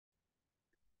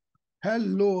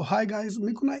Hello hi guys,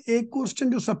 मेरे को ना एक क्वेश्चन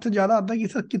जो सबसे ज्यादा आता है कि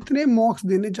सर कितने मॉक्स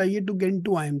देने चाहिए to get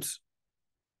to IIMs.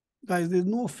 Guys, there is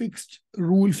no fixed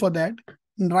rule for that.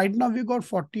 Right now we got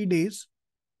 40 days.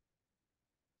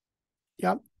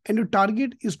 Yeah, and your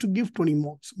target is to give 20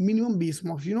 mocks, minimum base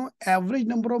mocks.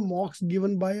 Average number of mocks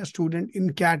given by a student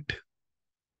in CAT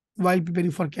while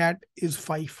preparing for CAT is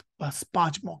 5. बस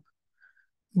 5 mock.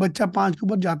 बच्चा 5 के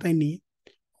ऊपर जाता ही नहीं है.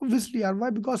 Obviously यार, why?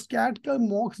 Because CAT का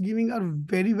mocks giving are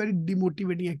very very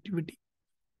demotivating activity.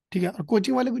 ठीक है, और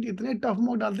कोचिंग वाले कुछ इतने टफ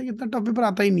मॉक डालते हैं कि इतना टफ पेपर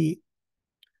आता ही नहीं है.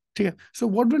 ठीक है, so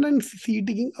what we done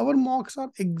seating our मॉक्स are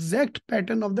exact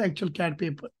pattern of the actual cat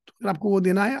paper. तो अगर आपको वो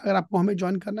देना है, अगर आपको हमें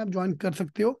ज्वाइन करना है, आप ज्वाइन कर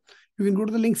सकते हो. You can go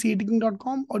to the link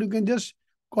cetking.com और you can just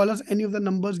call us any of the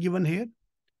numbers given here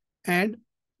and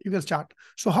you can start.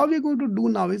 So how we are going to do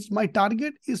now is, my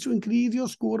target is to increase your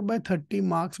score by 30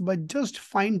 marks by just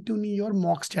fine tuning your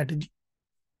mock strategy.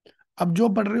 अब जो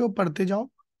पढ़ रहे हो पढ़ते जाओ,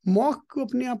 mock को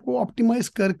अपने आप को ऑप्टिमाइज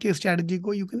करके स्ट्रेटजी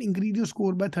को you can increase your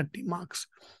score bye 30 marks.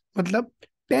 मतलब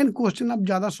 10 क्वेश्चन आप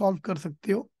ज्यादा सॉल्व कर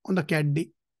सकते हो ऑन द कैट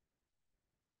डे.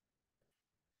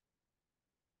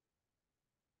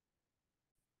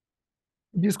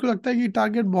 जिसको लगता है कि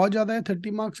टारगेट बहुत ज्यादा है,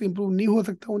 30 मार्क्स इंप्रूव नहीं हो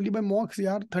सकता ओनली बाय मॉक्स,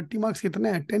 यार 30 मार्क्स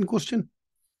कितने हैं? 10 क्वेश्चन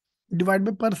डिवाइड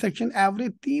बाय पर section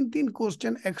average 3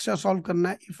 question extra solve करना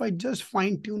है. If I just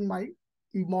fine tune my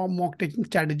mock taking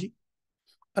strategy,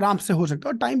 आराम से हो सकता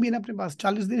है. और टाइम भी है ना अपने पास,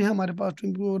 40 दिन है हमारे पास to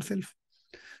improve our self.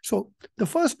 So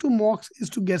the first 2 mocks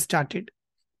is to get started.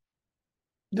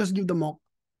 Just give the mock.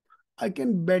 I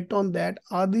can bet on that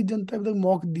आधी जनता अभी तक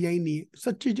मॉक दिया ही नहीं है.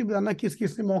 सच्ची चीज बताना किस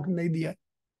किस ने मॉक नहीं दिया है.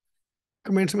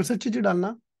 कमेंट्स में सच्ची चीज डालना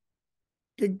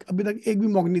कि अभी तक एक भी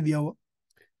मॉक नहीं दिया हुआ.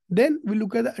 Then we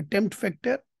look at the attempt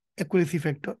factor, accuracy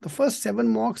factor. The first 7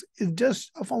 mocks is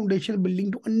just a foundational building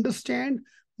to understand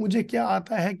मुझे क्या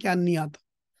आता है क्या नहीं आता.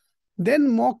 Then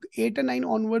mock 8 and 9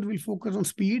 onward will focus on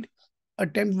speed,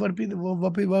 attempt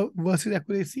versus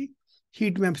accuracy,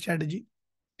 heat map strategy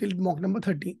till mock number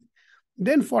 13.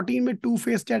 Then 14 में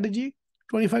 2-phase strategy,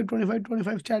 25 25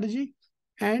 25 strategy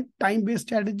and time based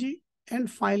strategy and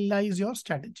finalize your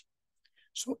strategy.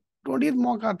 So 20th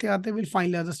mock आते आते will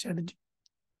finalize the strategy.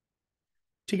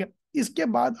 ठीक है, इसके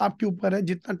बाद आपके ऊपर है,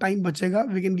 जितना टाइम बचेगा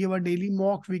we can give a daily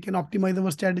mock, we can optimise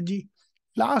our strategy.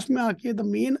 Last में आके the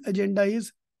main agenda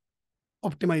is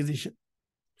optimization.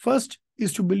 First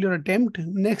is to build your attempt,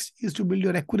 next is to build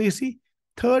your accuracy,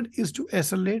 third is to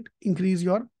accelerate, increase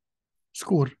your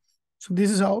score. So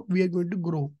this is how we are going to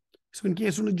grow. So in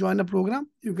case you want to join a program,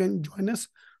 you can join us.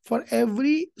 For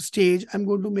every stage, I'm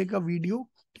going to make a video.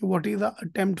 What is the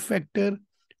attempt factor?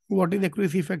 What is the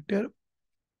accuracy factor?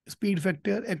 Speed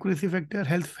factor, accuracy factor,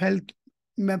 health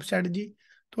map strategy.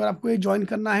 तो अगर आपको ये join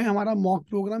करना है हमारा mock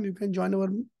programme, you can join our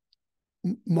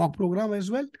mock program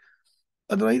as well.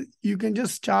 Otherwise you can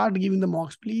just start giving the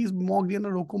mocks. Please mock देना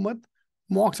रोको मत,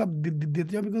 mocks आप देते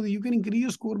जाओ, because you can increase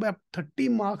your score by 30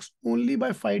 marks only by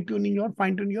fine tuning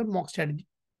your mock strategy.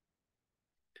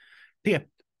 ठीक है,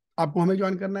 आपको हमें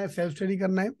ज्वाइन करना है, सेल्फ स्टडी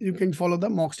करना है, you can follow the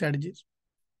mock strategies.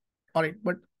 Alright,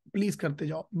 but please करते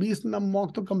जाओ. 20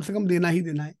 मॉक तो कम से कम देना ही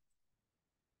देना है.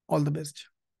 All the best.